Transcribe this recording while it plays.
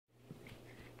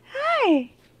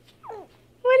Hi.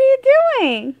 What are you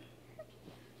doing?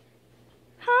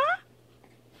 Huh?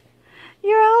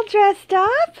 You're all dressed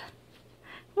up?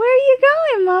 Where are you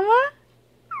going, Mama?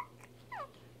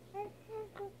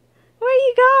 Where are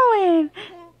you going?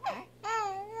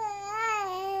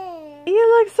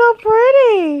 You look so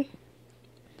pretty.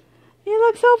 You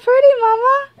look so pretty,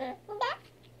 Mama.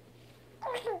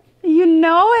 You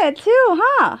know it too,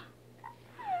 huh?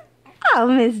 Oh,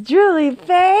 Miss Drooly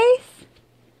Face.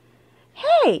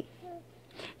 Hey,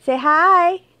 say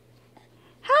hi.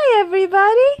 Hi,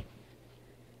 everybody.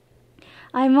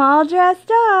 I'm all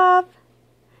dressed up.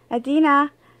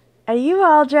 Adina, are you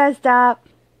all dressed up?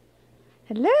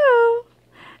 Hello?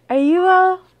 Are you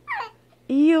all?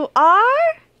 You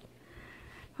are?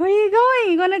 Where are you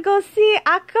going? You gonna go see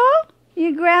Akko,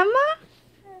 your grandma?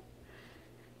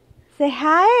 Say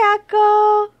hi,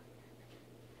 Akko.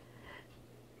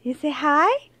 You say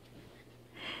hi?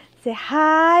 Say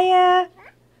hi.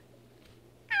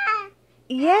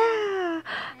 Yeah.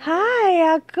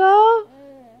 Hi, Akko.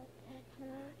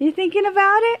 You thinking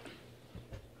about it?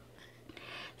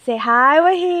 Say hi,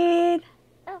 Wahid.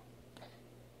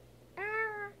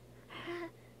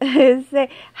 Say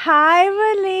hi,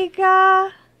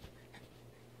 Malika.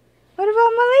 What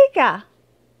about Malika?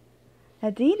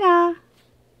 Adina.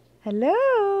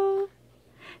 Hello.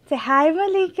 Say hi,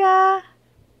 Malika.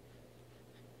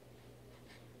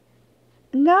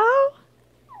 No?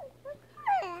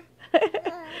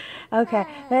 Okay,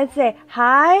 let's say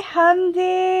hi,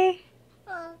 Hamdi.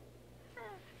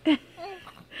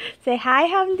 Say hi,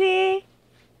 Hamdi.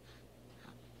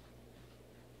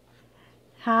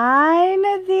 Hi,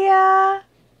 Nadia.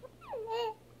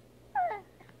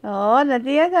 Oh,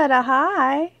 Nadia got a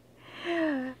hi.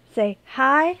 Say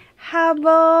hi,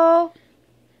 Habo.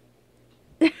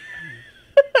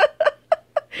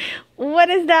 What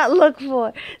does that look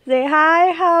for? Say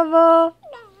hi, Habo.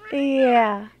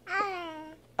 Yeah.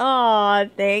 Oh,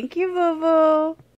 thank you, Boo Boo.